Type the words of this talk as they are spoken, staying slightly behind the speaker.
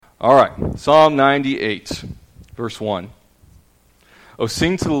All right, Psalm 98, verse 1. Oh,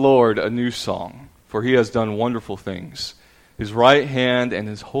 sing to the Lord a new song, for he has done wonderful things. His right hand and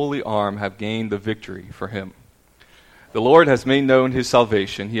his holy arm have gained the victory for him. The Lord has made known his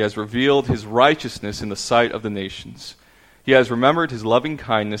salvation. He has revealed his righteousness in the sight of the nations. He has remembered his loving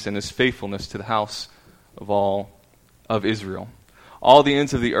kindness and his faithfulness to the house of all of Israel. All the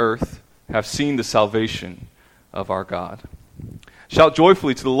ends of the earth have seen the salvation of our God. Shout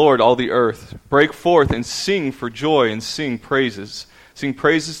joyfully to the Lord, all the earth. Break forth and sing for joy and sing praises. Sing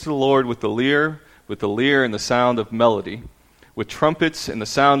praises to the Lord with the lyre and the sound of melody, with trumpets and the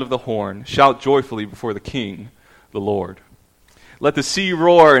sound of the horn. Shout joyfully before the King, the Lord. Let the sea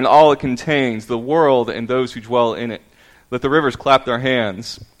roar and all it contains, the world and those who dwell in it. Let the rivers clap their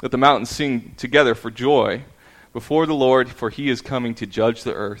hands. Let the mountains sing together for joy before the Lord, for he is coming to judge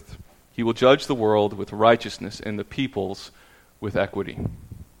the earth. He will judge the world with righteousness and the peoples with equity.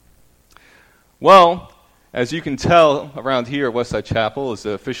 Well, as you can tell, around here at Westside Chapel is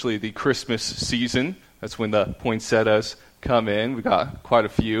officially the Christmas season. That's when the poinsettias come in. We got quite a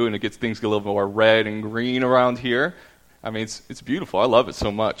few, and things get a little more red and green around here. I mean, it's beautiful. I love it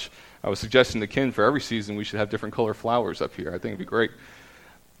so much. I was suggesting to Ken for every season we should have different color flowers up here. I think it'd be great.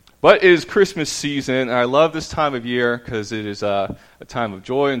 But it is Christmas season, and I love this time of year because it is a time of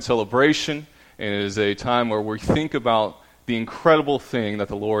joy and celebration, and it is a time where we think about the incredible thing that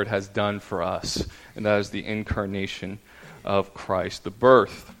the Lord has done for us, and that is the incarnation of Christ, the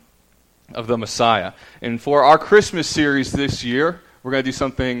birth of the Messiah. And for our Christmas series this year, we're going to do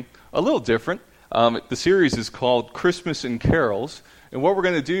something a little different. The series is called Christmas and Carols, and what we're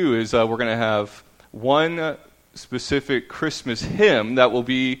going to do is we're going to have one specific Christmas hymn that will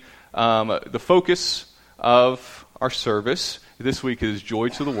be the focus of our service. This week is Joy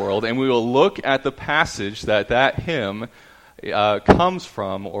to the World, and we will look at the passage that hymn comes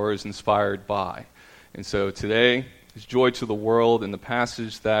from or is inspired by. And so today is Joy to the World, and the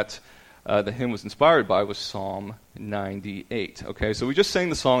passage that the hymn was inspired by was Psalm 98. Okay, so we just sang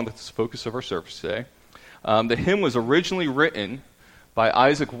the song that's the focus of our service today. The hymn was originally written by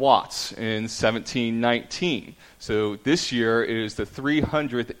Isaac Watts in 1719. So this year is the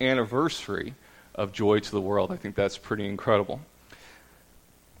 300th anniversary of Joy to the World. I think that's pretty incredible.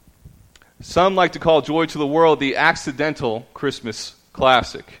 Some like to call Joy to the World the accidental Christmas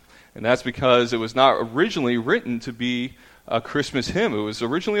classic, and that's because it was not originally written to be a Christmas hymn. It was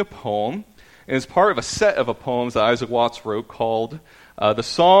originally a poem, and it's part of a set of poems that Isaac Watts wrote called The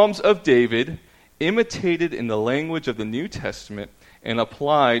Psalms of David, imitated in the language of the New Testament and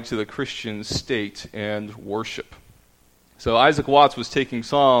applied to the Christian state and worship. So Isaac Watts was taking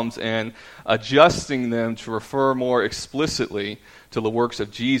Psalms and adjusting them to refer more explicitly to the works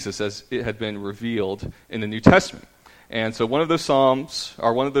of Jesus as it had been revealed in the New Testament. And so one of those psalms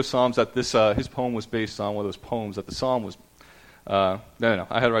that his poem was based on, one of those poems that the psalm was, I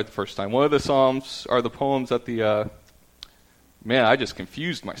had it right the first time. One of the psalms are the poems that I just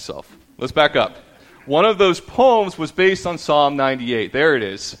confused myself. Let's back up. One of those poems was based on Psalm 98. There it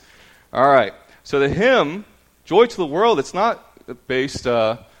is. All right. So the hymn, Joy to the World, it's not based,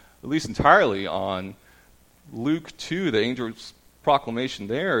 at least entirely, on Luke 2, the angel's proclamation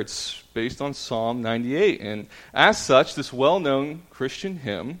there. It's based on Psalm 98. And as such, this well-known Christian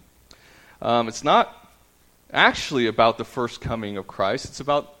hymn, it's not actually about the first coming of Christ. It's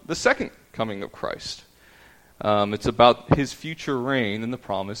about the second coming of Christ. It's about his future reign in the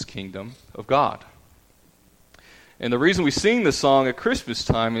promised kingdom of God. And the reason we sing this song at Christmas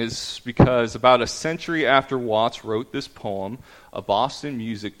time is because about a century after Watts wrote this poem, a Boston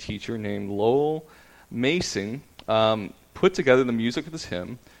music teacher named Lowell Mason put together the music of this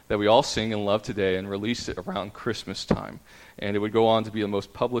hymn that we all sing and love today and released it around Christmas time. And it would go on to be the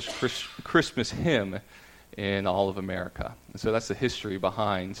most published Christmas hymn in all of America. And so that's the history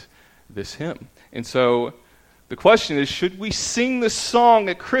behind this hymn. And so the question is, should we sing this song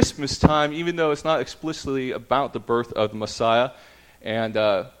at Christmas time even though it's not explicitly about the birth of the Messiah? And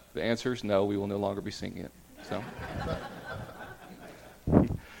the answer is no, we will no longer be singing it. So,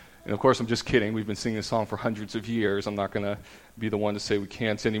 and of course, I'm just kidding. We've been singing this song for hundreds of years. I'm not going to be the one to say we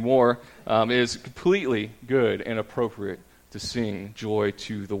can't anymore. It is completely good and appropriate to sing Joy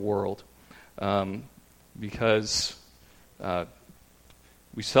to the World because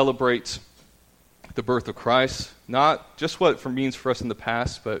we celebrate the birth of Christ, not just what it means for us in the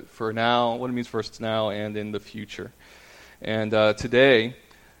past, but for now, what it means for us now and in the future. And today,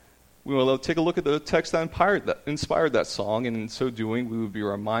 we will take a look at the text that inspired that song, and in so doing, we will be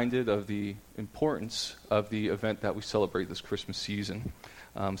reminded of the importance of the event that we celebrate this Christmas season.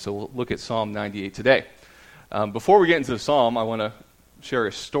 So we'll look at Psalm 98 today. Before we get into the psalm, I want to share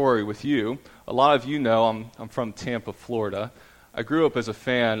a story with you. A lot of you know I'm from Tampa, Florida. I grew up as a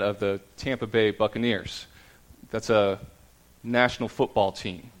fan of the Tampa Bay Buccaneers. That's a national football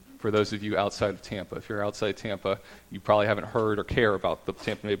team for those of you outside of Tampa. If you're outside Tampa, you probably haven't heard or care about the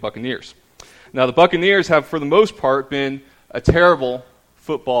Tampa Bay Buccaneers. Now, the Buccaneers have, for the most part, been a terrible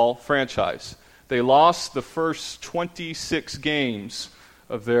football franchise. They lost the first 26 games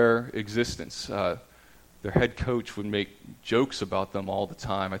of their existence. Their head coach would make jokes about them all the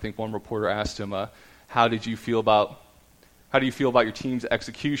time. I think one reporter asked him, how do you feel about your team's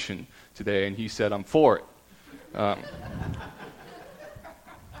execution today? And he said, I'm for it.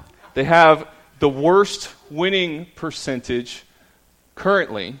 They have the worst winning percentage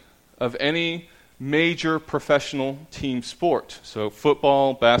currently of any major professional team sport. So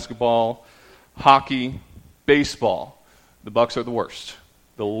football, basketball, hockey, baseball. The Bucs are the worst.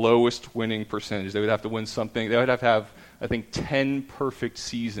 The lowest winning percentage. They would have to win something. They would have, I think, 10 perfect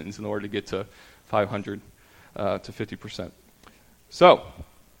seasons in order to get to 500 to 50%. So,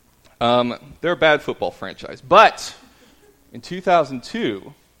 they're a bad football franchise. But in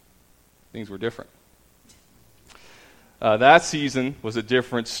 2002, things were different. That season was a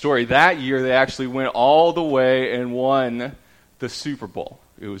different story. That year, they actually went all the way and won the Super Bowl.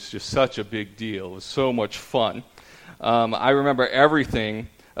 It was just such a big deal. It was so much fun. I remember everything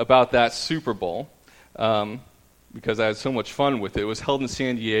about that Super Bowl because I had so much fun with it. It was held in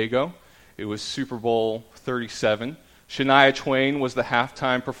San Diego. It was Super Bowl 37. Shania Twain was the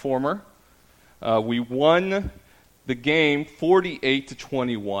halftime performer. We won the game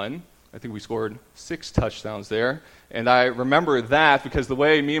 48-21. I think we scored 6 touchdowns there. And I remember that because the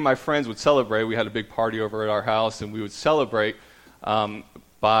way me and my friends would celebrate, we had a big party over at our house, and we would celebrate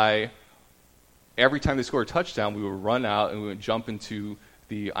by every time they scored a touchdown, we would run out and we would jump into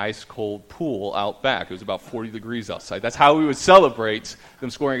the ice-cold pool out back. It was about 40 degrees outside. That's how we would celebrate them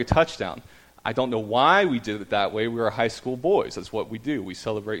scoring a touchdown. I don't know why we did it that way. We were high school boys. That's what we do. We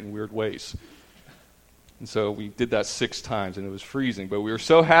celebrate in weird ways. And so we did that 6 times, and it was freezing. But we were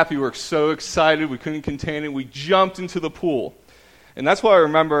so happy. We were so excited. We couldn't contain it. We jumped into the pool. And that's what I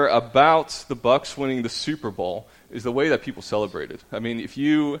remember about the Bucs winning the Super Bowl is the way that people celebrated. I mean, if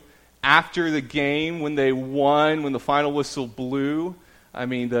you, after the game, when they won, when the final whistle blew, I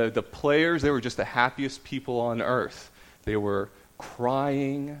mean, the players, they were just the happiest people on earth. They were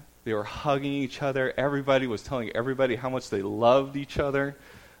crying. They were hugging each other. Everybody was telling everybody how much they loved each other.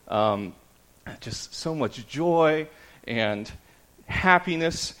 Just so much joy and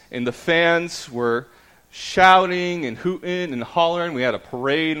happiness. And the fans were shouting and hooting and hollering. We had a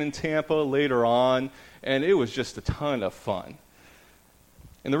parade in Tampa later on, and it was just a ton of fun.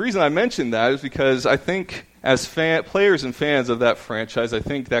 And the reason I mention that is because I think as players and fans of that franchise, I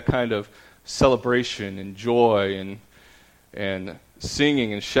think that kind of celebration and joy and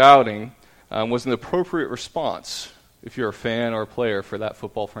singing and shouting was an appropriate response if you're a fan or a player for that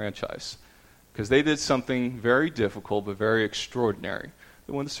football franchise. Because they did something very difficult but very extraordinary.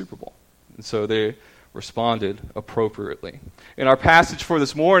 They won the Super Bowl. And so they responded appropriately. In our passage for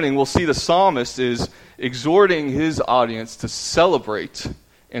this morning, we'll see the psalmist is exhorting his audience to celebrate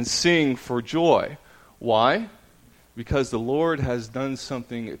and sing for joy. Why? Because the Lord has done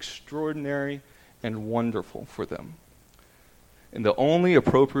something extraordinary and wonderful for them. And the only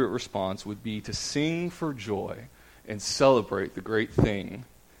appropriate response would be to sing for joy and celebrate the great thing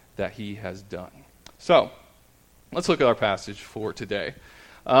that he has done. So, let's look at our passage for today.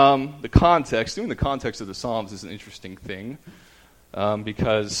 The context of the Psalms is an interesting thing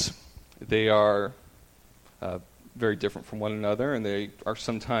because they are very different from one another, and they are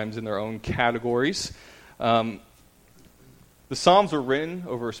sometimes in their own categories. The Psalms were written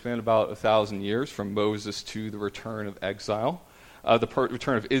over a span of about 1,000 years, from Moses to the return of exile,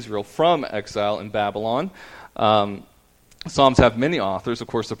 return of Israel from exile in Babylon. Psalms have many authors, of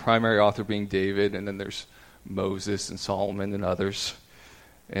course, the primary author being David, and then there's Moses and Solomon and others.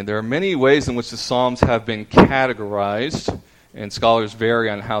 And there are many ways in which the Psalms have been categorized, and scholars vary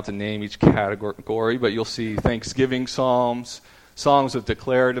on how to name each category, but you'll see thanksgiving psalms, psalms of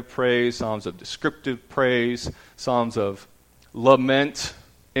declarative praise, psalms of descriptive praise, psalms of lament,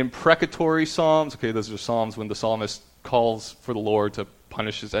 imprecatory psalms. Okay, those are psalms when the psalmist calls for the Lord to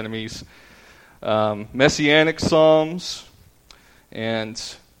punish his enemies. Messianic psalms, and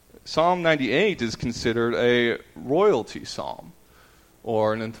Psalm 98 is considered a royalty psalm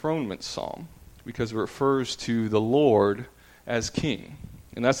or an enthronement psalm because it refers to the Lord as king.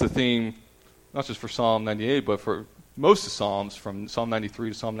 And that's the theme, not just for Psalm 98, but for most of Psalms, from Psalm 93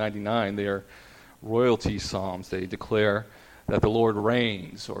 to Psalm 99, they are royalty psalms. They declare that the Lord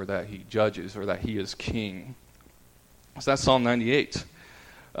reigns, or that he judges, or that he is king. So that's Psalm 98.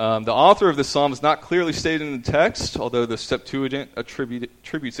 The author of this psalm is not clearly stated in the text, although the Septuagint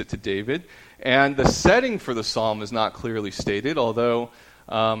attributes it to David. And the setting for the psalm is not clearly stated, although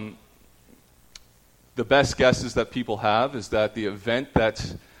the best guesses that people have is that the event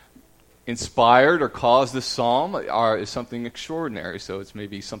that inspired or caused this psalm is something extraordinary. So it's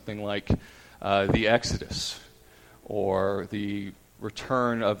maybe something like the Exodus or the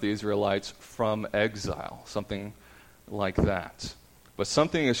return of the Israelites from exile, something like that. But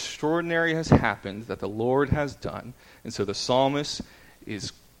something extraordinary has happened that the Lord has done, and so the psalmist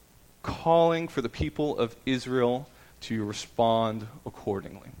is calling for the people of Israel to respond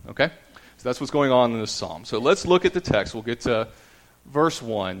accordingly. Okay? So that's what's going on in this psalm. So let's look at the text. We'll get to verse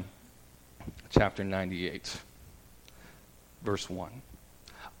 1, chapter 98. Verse 1.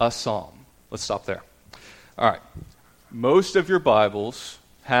 A psalm. Let's stop there. All right. Most of your Bibles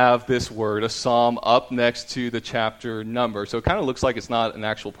have this word, a psalm, up next to the chapter number. So it kind of looks like it's not an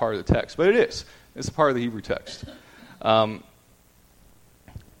actual part of the text, but it is. It's a part of the Hebrew text. Now,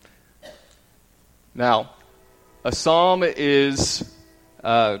 a psalm is,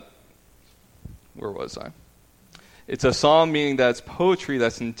 where was I? It's a psalm meaning that it's poetry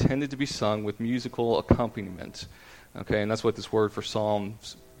that's intended to be sung with musical accompaniment. Okay, and that's what this word for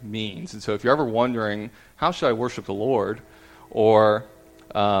psalms means. And so if you're ever wondering, how should I worship the Lord? Or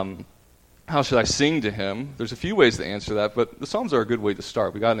how should I sing to him? There's a few ways to answer that, but the Psalms are a good way to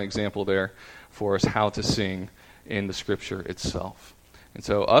start. We got an example there for us how to sing in the Scripture itself. And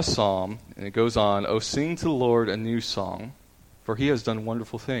so a psalm, and it goes on, "O sing to the Lord a new song, for he has done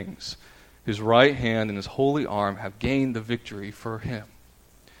wonderful things. His right hand and his holy arm have gained the victory for him."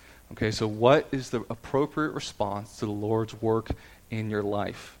 Okay, so what is the appropriate response to the Lord's work in your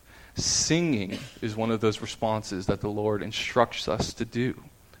life? Singing is one of those responses that the Lord instructs us to do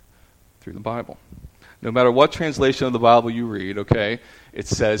through the Bible. No matter what translation of the Bible you read, okay, it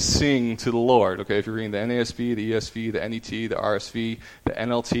says sing to the Lord. Okay, if you're reading the NASB, the ESV, the NET, the RSV, the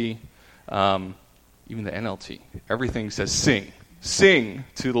NLT, even the NLT, everything says sing. Sing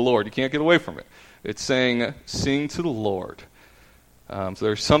to the Lord. You can't get away from it. It's saying sing to the Lord. So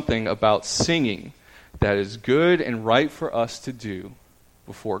there's something about singing that is good and right for us to do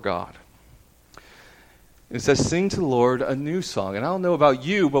before God. It says, sing to the Lord a new song. And I don't know about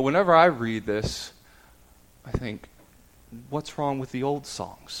you, but whenever I read this, I think, what's wrong with the old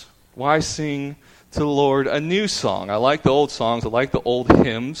songs? Why sing to the Lord a new song? I like the old songs. I like the old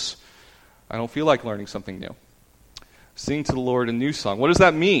hymns. I don't feel like learning something new. Sing to the Lord a new song. What does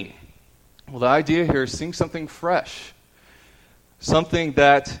that mean? Well, the idea here is sing something fresh. Something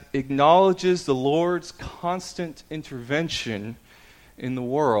that acknowledges the Lord's constant intervention in the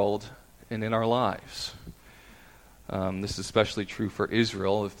world and in our lives. This is especially true for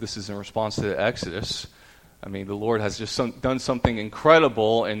Israel. If this is in response to the Exodus, I mean, the Lord has just done something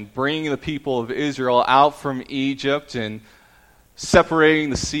incredible in bringing the people of Israel out from Egypt and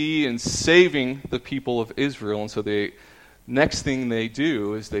separating the sea and saving the people of Israel. And so the next thing they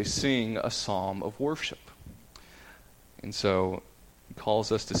do is they sing a psalm of worship. And so he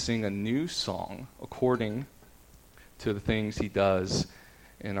calls us to sing a new song according to the things he does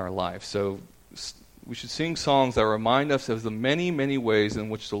in our life. So we should sing songs that remind us of the many, many ways in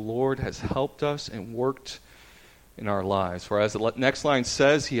which the Lord has helped us and worked in our lives. For as the next line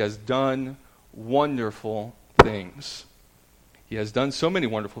says, he has done wonderful things. He has done so many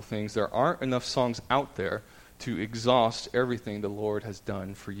wonderful things, there aren't enough songs out there to exhaust everything the Lord has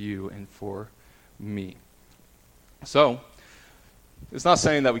done for you and for me. So, it's not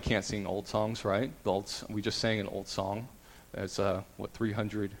saying that we can't sing old songs, right? We just sang an old song that's,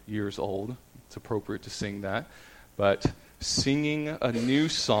 300 years old. It's appropriate to sing that. But singing a new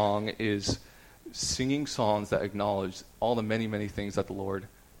song is singing songs that acknowledge all the many, many things that the Lord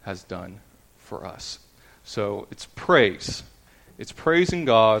has done for us. So it's praise. It's praising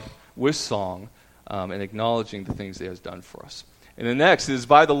God with song and acknowledging the things that he has done for us. And the next is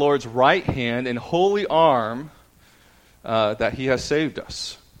by the Lord's right hand and holy arm that he has saved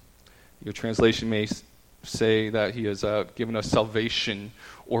us. Your translation may say that he has given us salvation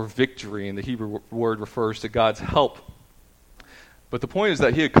or victory, and the Hebrew word refers to God's help. But the point is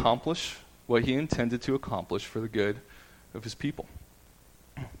that he accomplished what he intended to accomplish for the good of his people.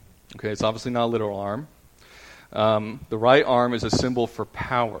 Okay, it's obviously not a literal arm. The right arm is a symbol for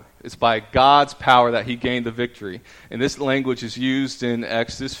power. It's by God's power that he gained the victory. And this language is used in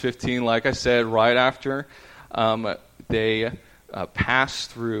Exodus 15, like I said, right after they pass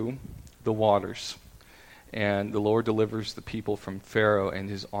through the waters. And the Lord delivers the people from Pharaoh and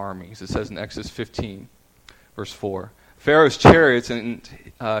his armies. It says in Exodus 15, verse 4, Pharaoh's chariots and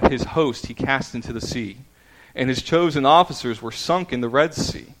his host he cast into the sea, and his chosen officers were sunk in the Red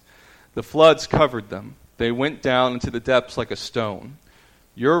Sea. The floods covered them. They went down into the depths like a stone.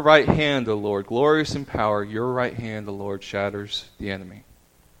 Your right hand, O Lord, glorious in power, your right hand, O Lord, shatters the enemy.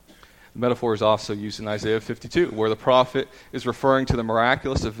 The metaphor is also used in Isaiah 52, where the prophet is referring to the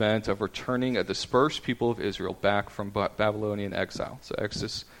miraculous event of returning a dispersed people of Israel back from Babylonian exile. So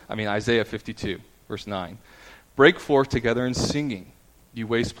Isaiah 52, verse 9. Break forth together in singing, you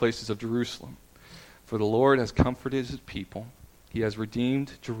waste places of Jerusalem. For the Lord has comforted his people. He has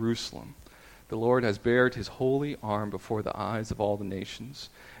redeemed Jerusalem. The Lord has bared his holy arm before the eyes of all the nations,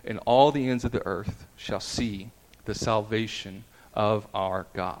 and all the ends of the earth shall see the salvation of our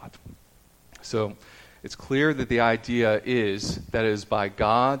God. So it's clear that the idea is that it is by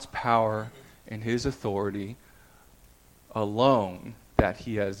God's power and his authority alone that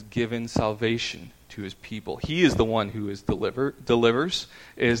he has given salvation to his people. He is the one who is delivers.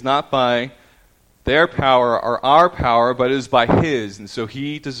 It is not by their power or our power, but it is by his, and so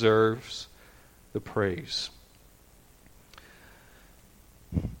he deserves the praise.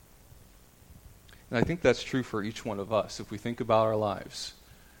 And I think that's true for each one of us if we think about our lives.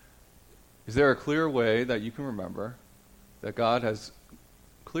 Is there a clear way that you can remember that God has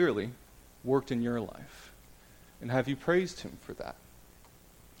clearly worked in your life? And have you praised him for that?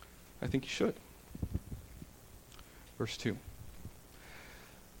 I think you should. Verse 2.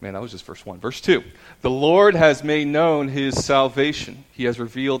 Man, that was just verse 1. Verse 2. The Lord has made known his salvation. He has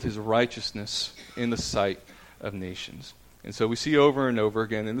revealed his righteousness in the sight of nations. And so we see over and over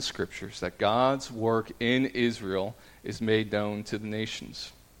again in the scriptures that God's work in Israel is made known to the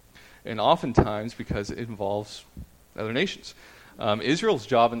nations. And oftentimes because it involves other nations. Israel's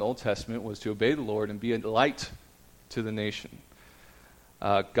job in the Old Testament was to obey the Lord and be a light to the nation.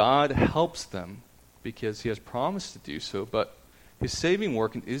 God helps them because he has promised to do so, but his saving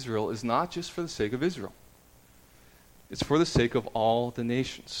work in Israel is not just for the sake of Israel. It's for the sake of all the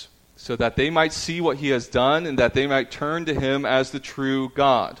nations, so that they might see what he has done and that they might turn to him as the true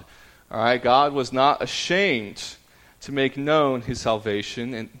God. All right, God was not ashamed to make known his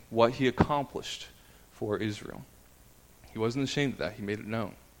salvation and what he accomplished for Israel. He wasn't ashamed of that. He made it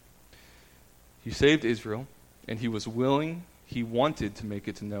known. He saved Israel, and he was willing, he wanted to make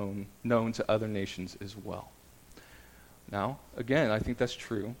it known to other nations as well. Now, again, I think that's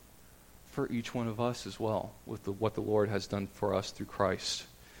true for each one of us as well, with what the Lord has done for us through Christ.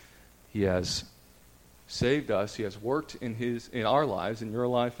 He has saved us. He has worked in our lives, in your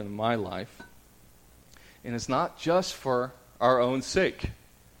life and in my life. And it's not just for our own sake.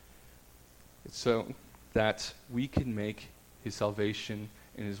 It's so that we can make his salvation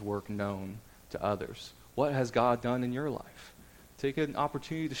and his work known to others. What has God done in your life? Take an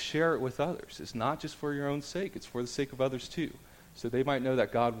opportunity to share it with others. It's not just for your own sake. It's for the sake of others too. So they might know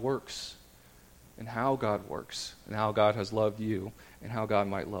that God works and how God works and how God has loved you and how God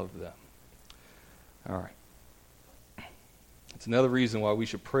might love them. All right. It's another reason why we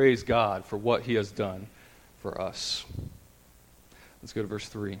should praise God for what he has done for us. Let's go to verse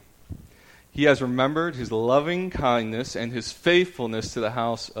 3. He has remembered his loving kindness and his faithfulness to the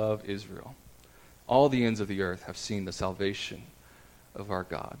house of Israel. All the ends of the earth have seen the salvation of our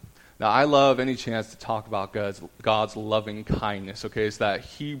God. Now, I love any chance to talk about God's loving kindness. Okay, it's that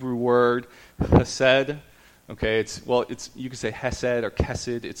Hebrew word, chesed. Okay, you could say hesed or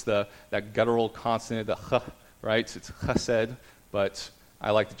kesed. It's that guttural consonant, the ch, right? It's chesed, but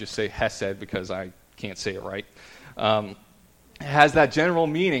I like to just say hesed because I can't say it right. It has that general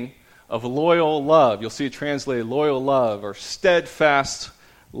meaning of loyal love. You'll see it translated loyal love or steadfast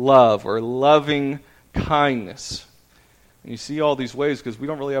love or loving kindness. And you see all these ways because we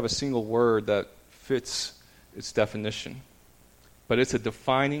don't really have a single word that fits its definition. But it's a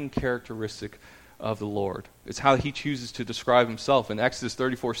defining characteristic of the Lord. It's how he chooses to describe himself. In Exodus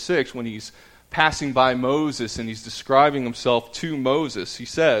 34:6, when he's passing by Moses and he's describing himself to Moses, it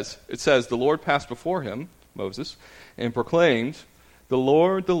says, the Lord passed before him, Moses, and proclaimed, the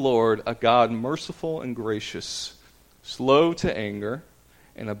Lord, a God merciful and gracious, slow to anger,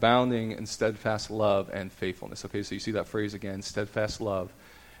 and abounding in steadfast love and faithfulness. Okay, so you see that phrase again, steadfast love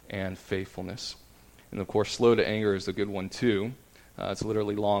and faithfulness. And of course, slow to anger is a good one too. It's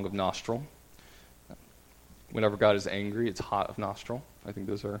literally long of nostril. Whenever God is angry, it's hot of nostril. I think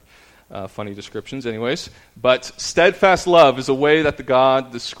those are funny descriptions anyways. But steadfast love is a way that the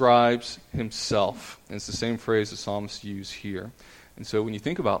God describes himself. And it's the same phrase the psalmists use here. And so when you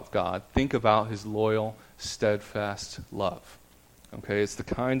think about God, think about his loyal, steadfast love. Okay, it's the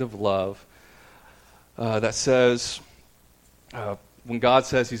kind of love that says, when God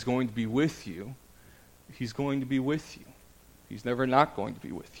says he's going to be with you, he's going to be with you. He's never not going to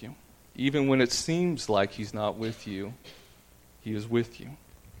be with you. Even when it seems like he's not with you, he is with you.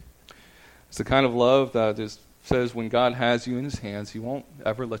 It's the kind of love that says when God has you in his hands, he won't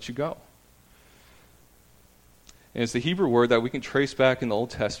ever let you go. And it's the Hebrew word that we can trace back in the Old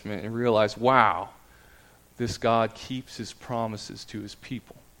Testament and realize, wow, this God keeps his promises to his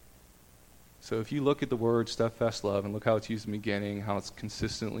people. So if you look at the word steadfast love and look how it's used in the beginning, how it's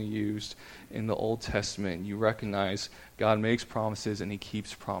consistently used in the Old Testament, you recognize God makes promises and he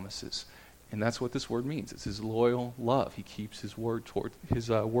keeps promises. And that's what this word means. It's his loyal love. He keeps his word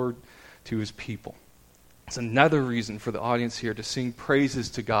word to his people. It's another reason for the audience here to sing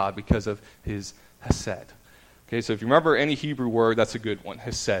praises to God because of his hesed. Okay, so if you remember any Hebrew word, that's a good one.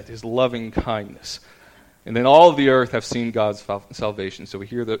 Hesed, his loving kindness. And then all of the earth have seen God's salvation. So we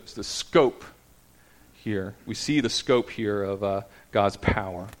hear the scope here. We see the scope here of God's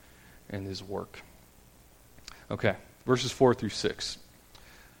power and his work. Okay, verses 4 through 6.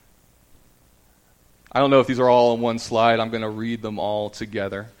 I don't know if these are all on one slide. I'm going to read them all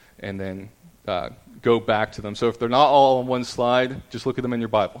together and then go back to them. So if they're not all on one slide, just look at them in your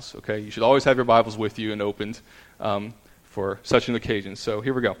Bibles, okay? You should always have your Bibles with you and opened for such an occasion. So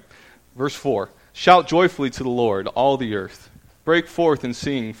here we go. Verse 4, shout joyfully to the Lord, all the earth. Break forth and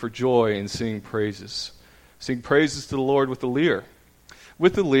sing for joy and sing praises. Sing praises to the Lord with the lyre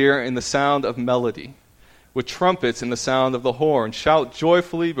and the sound of melody, with trumpets and the sound of the horn. Shout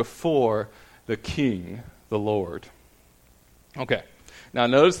joyfully before the King, the Lord. Okay. Now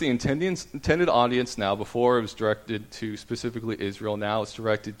notice the intended audience now. Before it was directed to specifically Israel. Now it's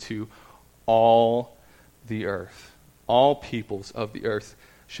directed to all the earth. All peoples of the earth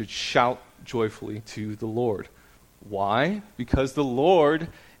should shout joyfully to the Lord. Why? Because the Lord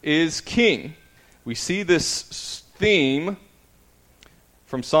is King. We see this theme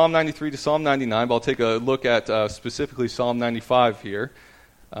from Psalm 93 to Psalm 99, but I'll take a look at specifically Psalm 95 here.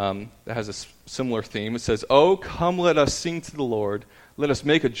 That has a similar theme. It says, "Oh, come let us sing to the Lord. Let us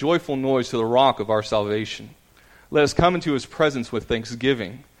make a joyful noise to the rock of our salvation. Let us come into his presence with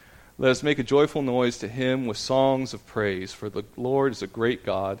thanksgiving. Let us make a joyful noise to him with songs of praise. For the Lord is a great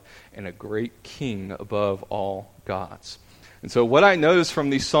God and a great King above all gods." And so what I notice from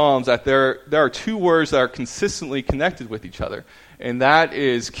these Psalms, that there are two words that are consistently connected with each other, and that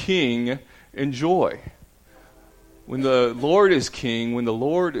is King and joy. When the Lord is King, when the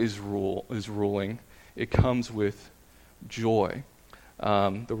Lord is ruling, it comes with joy.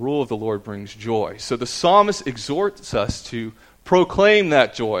 The rule of the Lord brings joy. So the psalmist exhorts us to proclaim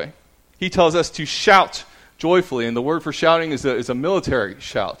that joy. He tells us to shout joyfully, and the word for shouting is a military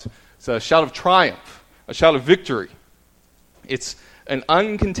shout. It's a shout of triumph, a shout of victory. It's an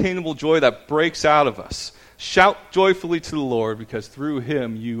uncontainable joy that breaks out of us. Shout joyfully to the Lord, because through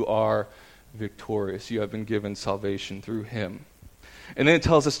him you are victorious. You have been given salvation through him. And then it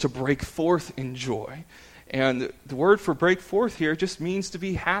tells us to break forth in joy. And the word for break forth here just means to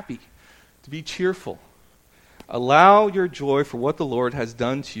be happy, to be cheerful. Allow your joy for what the Lord has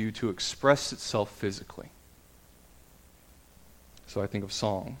done to you to express itself physically. So I think of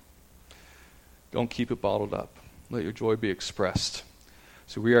song. Don't keep it bottled up. Let your joy be expressed.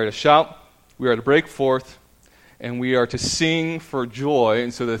 So we are to shout, we are to break forth, and we are to sing for joy.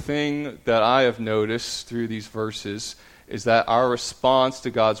 And so the thing that I have noticed through these verses is that our response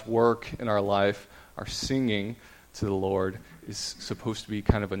to God's work in our life, our singing to the Lord, is supposed to be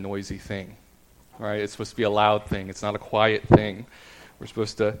kind of a noisy thing. Right? It's supposed to be a loud thing. It's not a quiet thing. We're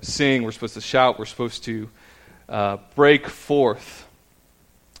supposed to sing. We're supposed to shout. We're supposed to break forth.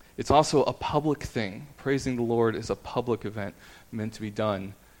 It's also a public thing. Praising the Lord is a public event meant to be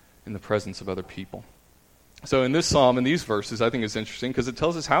done in the presence of other people. So in this psalm, in these verses, I think it's interesting because it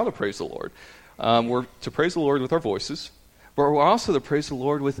tells us how to praise the Lord. We're to praise the Lord with our voices, but we're also to praise the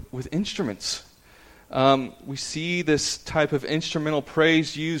Lord with instruments. We see this type of instrumental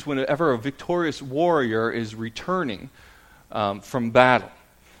praise used whenever a victorious warrior is returning from battle.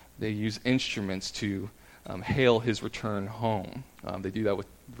 They use instruments to hail his return home. They do that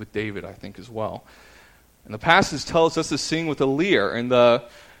with David, I think, as well. And the passage tells us to sing with a lyre. And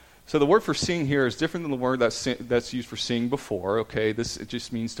so the word for sing here is different than the word that's used for sing before. Okay, it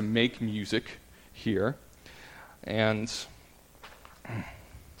just means to make music here. And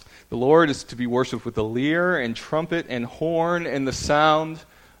the Lord is to be worshipped with the lyre and trumpet and horn and the sound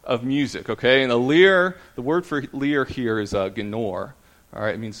of music. Okay, and the word for lyre here is genor. All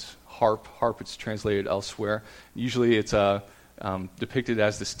right, it means harp. Harp, it's translated elsewhere. Usually it's depicted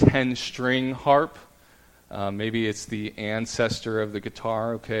as this 10-string harp. Maybe it's the ancestor of the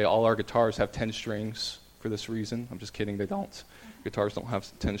guitar. Okay, all our guitars have 10 strings for this reason. I'm just kidding, they don't. Guitars don't have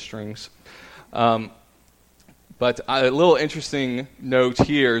 10 strings. But a little interesting note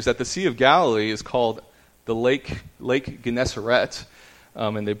here is that the Sea of Galilee is called the Lake Gennesaret,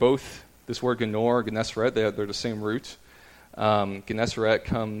 and they both, this word Genor, Gennesaret, they're the same root. Gennesaret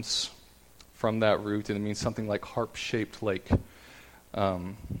comes from that root, and it means something like harp-shaped lake,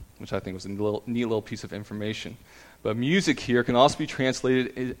 which I think was a neat little piece of information. But music here can also be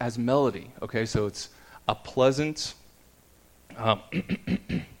translated as melody. Okay, so it's a pleasant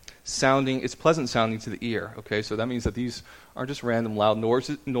sounding. It's pleasant sounding to the ear. Okay, so that means that these aren't just random loud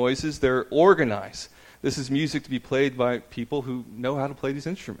noises. They're organized. This is music to be played by people who know how to play these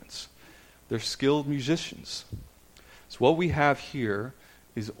instruments. They're skilled musicians. So what we have here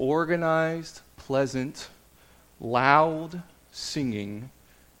is organized, pleasant, loud singing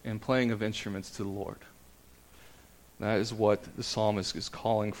and playing of instruments to the Lord. That is what the psalmist is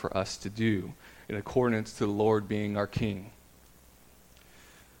calling for us to do in accordance to the Lord being our King.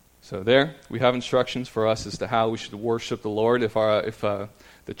 So there, we have instructions for us as to how we should worship the Lord. If the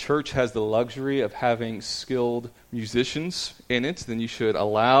church has the luxury of having skilled musicians in it, then you should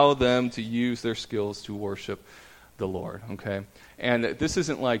allow them to use their skills to worship the Lord. Okay, and this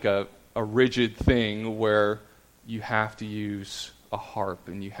isn't like a rigid thing where you have to use a harp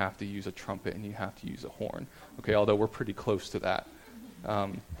and you have to use a trumpet and you have to use a horn. Okay, although we're pretty close to that.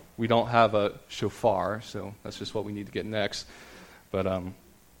 We don't have a shofar, so that's just what we need to get next. But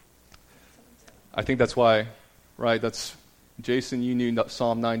I think that's why, right, that's, Jason, you knew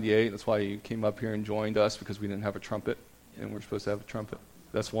Psalm 98. That's why you came up here and joined us, because we didn't have a trumpet, and we're supposed to have a trumpet.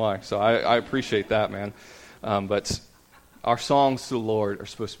 That's why. So I appreciate that, man. But our songs to the Lord are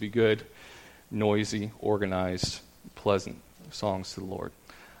supposed to be good, noisy, organized, pleasant songs to the Lord.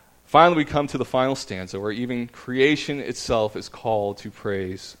 Finally, we come to the final stanza, where even creation itself is called to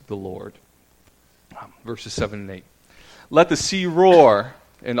praise the Lord. Verses 7 and 8. Let the sea roar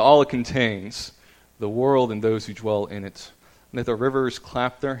and all it contains, the world and those who dwell in it. Let the rivers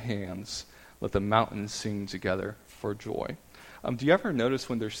clap their hands. Let the mountains sing together for joy. Do you ever notice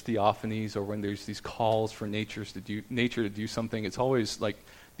when there's theophanies or when there's these calls for nature to do something, it's always like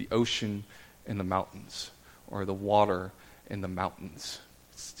the ocean and the mountains, or the water and the mountains.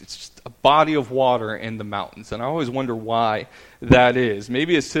 It's just a body of water and the mountains. And I always wonder why that is.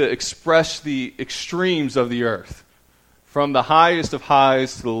 Maybe it's to express the extremes of the earth. From the highest of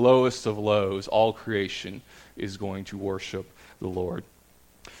highs to the lowest of lows, all creation is going to worship the Lord.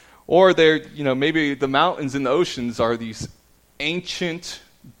 Or maybe the mountains and the oceans are these ancient,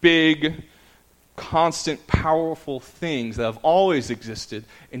 big, constant, powerful things that have always existed,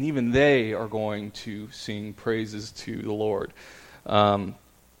 and even they are going to sing praises to the Lord.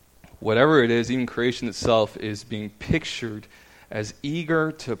 Whatever it is, even creation itself is being pictured as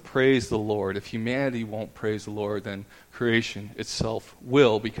eager to praise the Lord. If humanity won't praise the Lord, then creation itself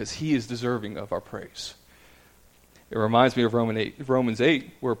will, because he is deserving of our praise. It reminds me of Romans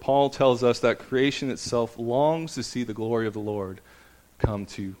 8, where Paul tells us that creation itself longs to see the glory of the Lord come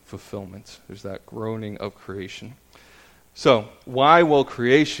to fulfillment. There's that groaning of creation. So, why will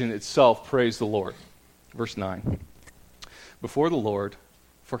creation itself praise the Lord? Verse 9. Before the Lord,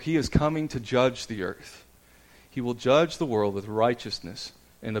 for he is coming to judge the earth. He will judge the world with righteousness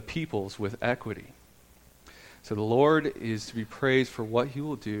and the peoples with equity. So the Lord is to be praised for what he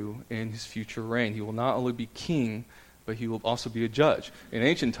will do in his future reign. He will not only be king, but he will also be a judge. In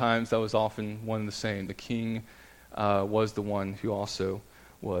ancient times, that was often one and the same. The king was the one who also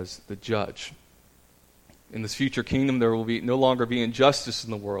was the judge. In this future kingdom, there will no longer be injustice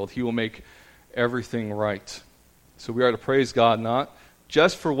in the world. He will make everything right. So we are to praise God not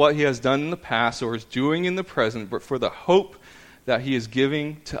just for what he has done in the past or is doing in the present, but for the hope that he is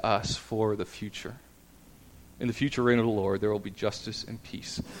giving to us for the future. In the future reign of the Lord, there will be justice and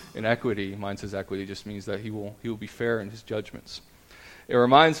peace. And equity, mine says equity, just means that he will be fair in his judgments. It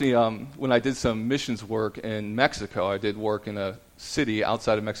reminds me, when I did some missions work in Mexico, I did work in a city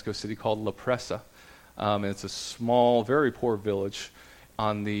outside of Mexico City called La Presa. And it's a small, very poor village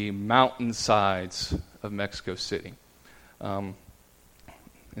on the mountain sides of Mexico City.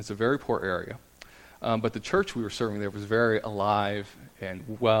 It's a very poor area. But the church we were serving there was very alive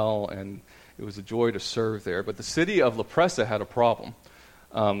and well, and it was a joy to serve there. But the city of La Presa had a problem.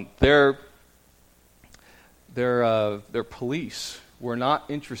 Their police were not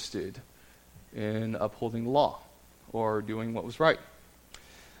interested in upholding the law or doing what was right.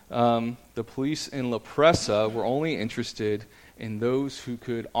 The police in La Presa were only interested in those who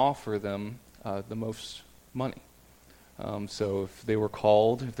could offer them the most money. So if they were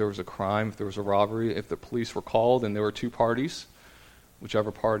called, if there was a crime, if there was a robbery, if the police were called and there were two parties,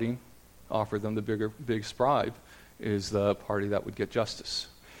 whichever party offered them the biggest bribe is the party that would get justice.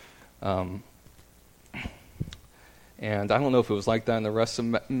 And I don't know if it was like that in the rest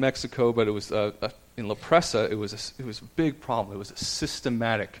of Mexico, but it was in La Presa, it was a big problem. It was a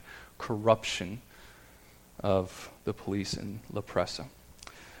systematic corruption of the police in La Presa.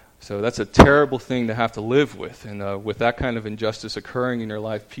 So that's a terrible thing to have to live with. And with that kind of injustice occurring in your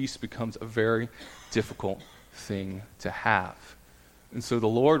life, peace becomes a very difficult thing to have. And so the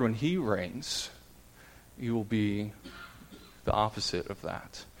Lord, when he reigns, he will be the opposite of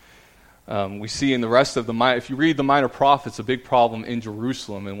that. We see in the rest of if you read the Minor Prophets, a big problem in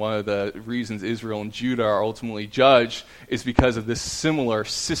Jerusalem, and one of the reasons Israel and Judah are ultimately judged is because of this similar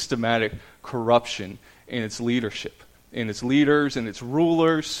systematic corruption in its leadership, in its leaders, in its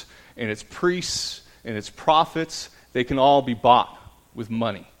rulers, in its priests, in its prophets. They can all be bought with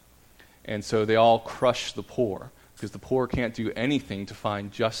money. And so they all crush the poor, because the poor can't do anything to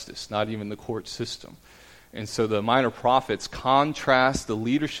find justice, not even the court system. And so the Minor Prophets contrast the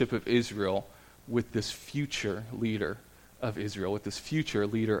leadership of Israel with this future leader of Israel, with this future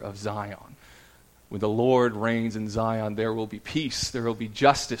leader of Zion. When the Lord reigns in Zion, there will be peace, there will be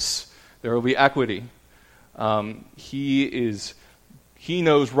justice, there will be equity. He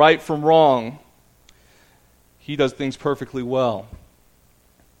knows right from wrong. He does things perfectly well.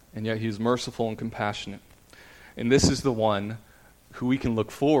 And yet he is merciful and compassionate. And this is the one who we can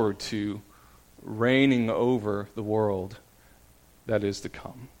look forward to reigning over the world that is to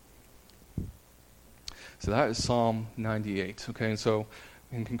come. So that is Psalm 98. Okay, and so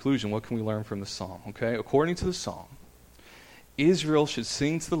in conclusion, what can we learn from the psalm? Okay, according to the psalm, Israel should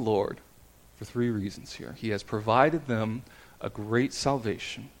sing to the Lord for 3 reasons here. He has provided them a great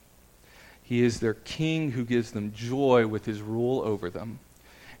salvation. He is their king who gives them joy with his rule over them.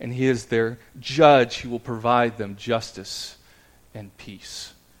 And he is their judge who will provide them justice and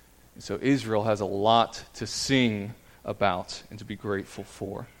peace. And so Israel has a lot to sing about and to be grateful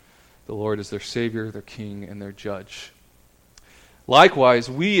for. The Lord is their Savior, their King, and their Judge. Likewise,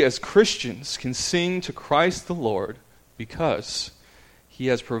 we as Christians can sing to Christ the Lord because he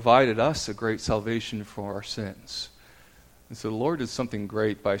has provided us a great salvation for our sins. And so the Lord did something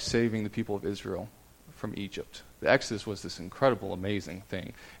great by saving the people of Israel from Egypt. The Exodus was this incredible, amazing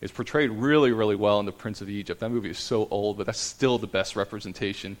thing. It's portrayed really, really well in The Prince of Egypt. That movie is so old, but that's still the best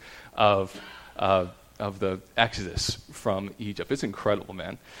representation of the Exodus from Egypt. It's incredible,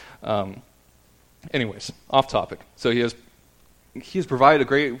 man. Anyways, off topic. So he has provided a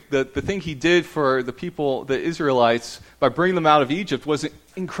great... The thing he did for the people, the Israelites, by bringing them out of Egypt was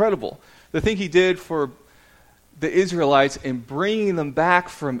incredible. The thing he did for the Israelites in bringing them back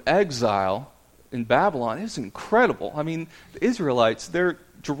from exile in Babylon is incredible. I mean, the Israelites,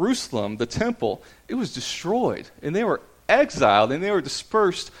 Jerusalem, the temple, it was destroyed. And they were exiled, and they were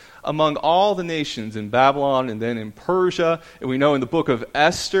dispersed among all the nations in Babylon and then in Persia. And we know in the book of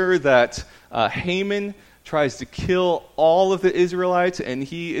Esther that Haman tries to kill all of the Israelites, and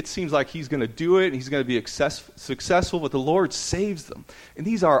it seems like he's going to do it, and he's going to be successful, but the Lord saves them. And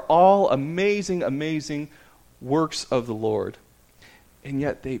these are all amazing, amazing works of the Lord. And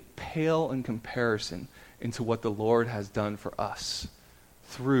yet they pale in comparison into what the Lord has done for us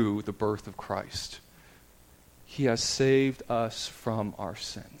through the birth of Christ. He has saved us from our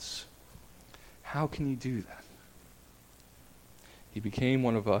sins. How can he do that? He became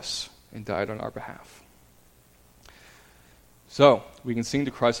one of us and died on our behalf. So, we can sing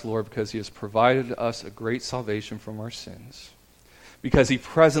to Christ the Lord because he has provided us a great salvation from our sins. Because he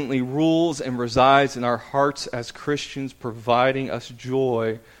presently rules and resides in our hearts as Christians, providing us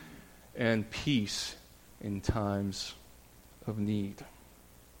joy and peace in times of need.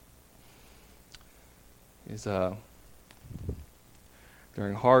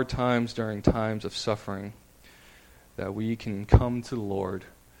 During hard times, during times of suffering, that we can come to the Lord,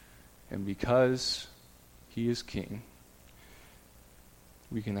 and because he is King,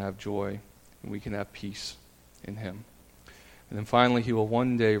 we can have joy and we can have peace in him. And then finally, he will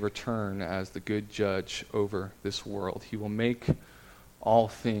one day return as the good judge over this world. He will make all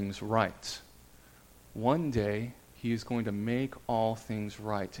things right. One day, he is going to make all things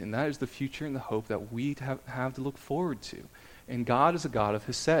right. And that is the future and the hope that we have to look forward to. And God is a God of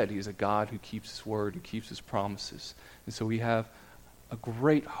Hesed. He is a God who keeps his word, who keeps his promises. And so we have a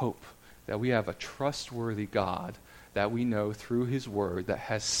great hope that we have a trustworthy God that we know through his word that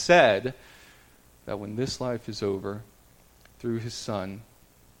has said that when this life is over, through his Son,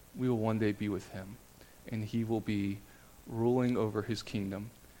 we will one day be with him. And he will be ruling over his kingdom.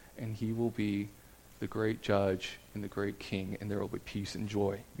 And he will be the great judge and the great king. And there will be peace and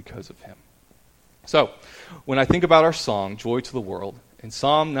joy because of him. So, when I think about our song, Joy to the World, in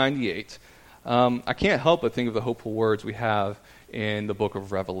Psalm 98, I can't help but think of the hopeful words we have in the book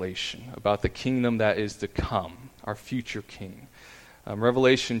of Revelation about the kingdom that is to come. our future King.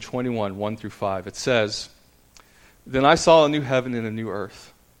 Revelation 21, 1 through 5, it says, "Then I saw a new heaven and a new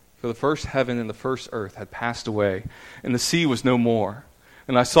earth. For the first heaven and the first earth had passed away, and the sea was no more.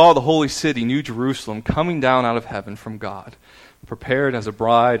 And I saw the holy city, New Jerusalem, coming down out of heaven from God, prepared as a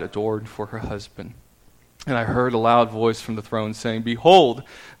bride adorned for her husband. And I heard a loud voice from the throne saying, 'Behold,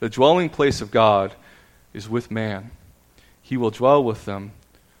 the dwelling place of God is with man. He will dwell with them,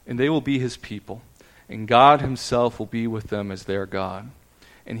 and they will be his people. And God himself will be with them as their God.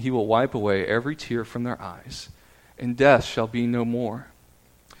 And he will wipe away every tear from their eyes. And death shall be no more.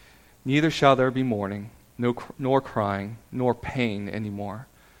 Neither shall there be mourning, nor crying, nor pain any more.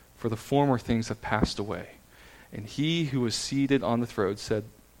 For the former things have passed away.' And he who was seated on the throne said,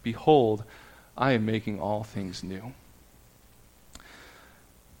 'Behold, I am making all things new.'"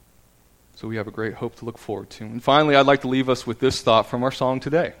 So we have a great hope to look forward to. And finally, I'd like to leave us with this thought from our song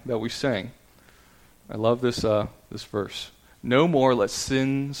today that we sang. I love this verse. "No more let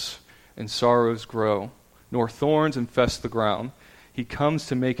sins and sorrows grow, nor thorns infest the ground. He comes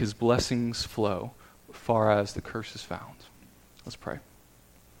to make his blessings flow, far as the curse is found." Let's pray.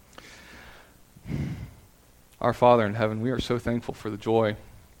 Our Father in heaven, we are so thankful for the joy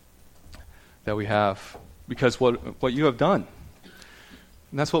that we have because what you have done.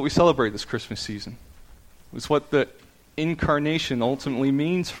 And that's what we celebrate this Christmas season. It's what the incarnation ultimately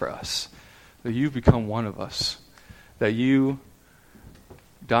means for us, that you've become one of us, that you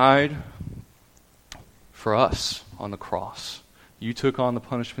died for us on the cross. You took on the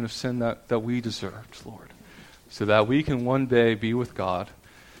punishment of sin that we deserved, Lord, so that we can one day be with God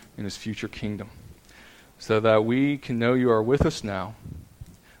in his future kingdom, so that we can know you are with us now.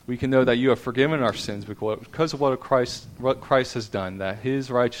 We can know that you have forgiven our sins because of what Christ has done, that his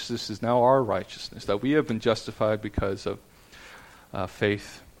righteousness is now our righteousness, that we have been justified because of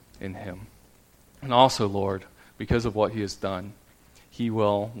faith in him. And also, Lord, because of what he has done, he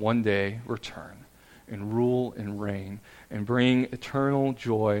will one day return and rule and reign and bring eternal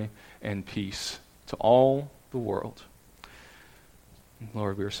joy and peace to all the world.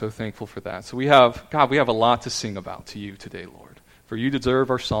 Lord, we are so thankful for that. So we have a lot to sing about to you today, Lord. For you deserve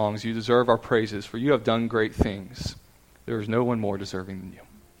our songs, you deserve our praises, for you have done great things. There is no one more deserving than you.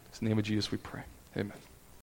 In the name of Jesus we pray. Amen.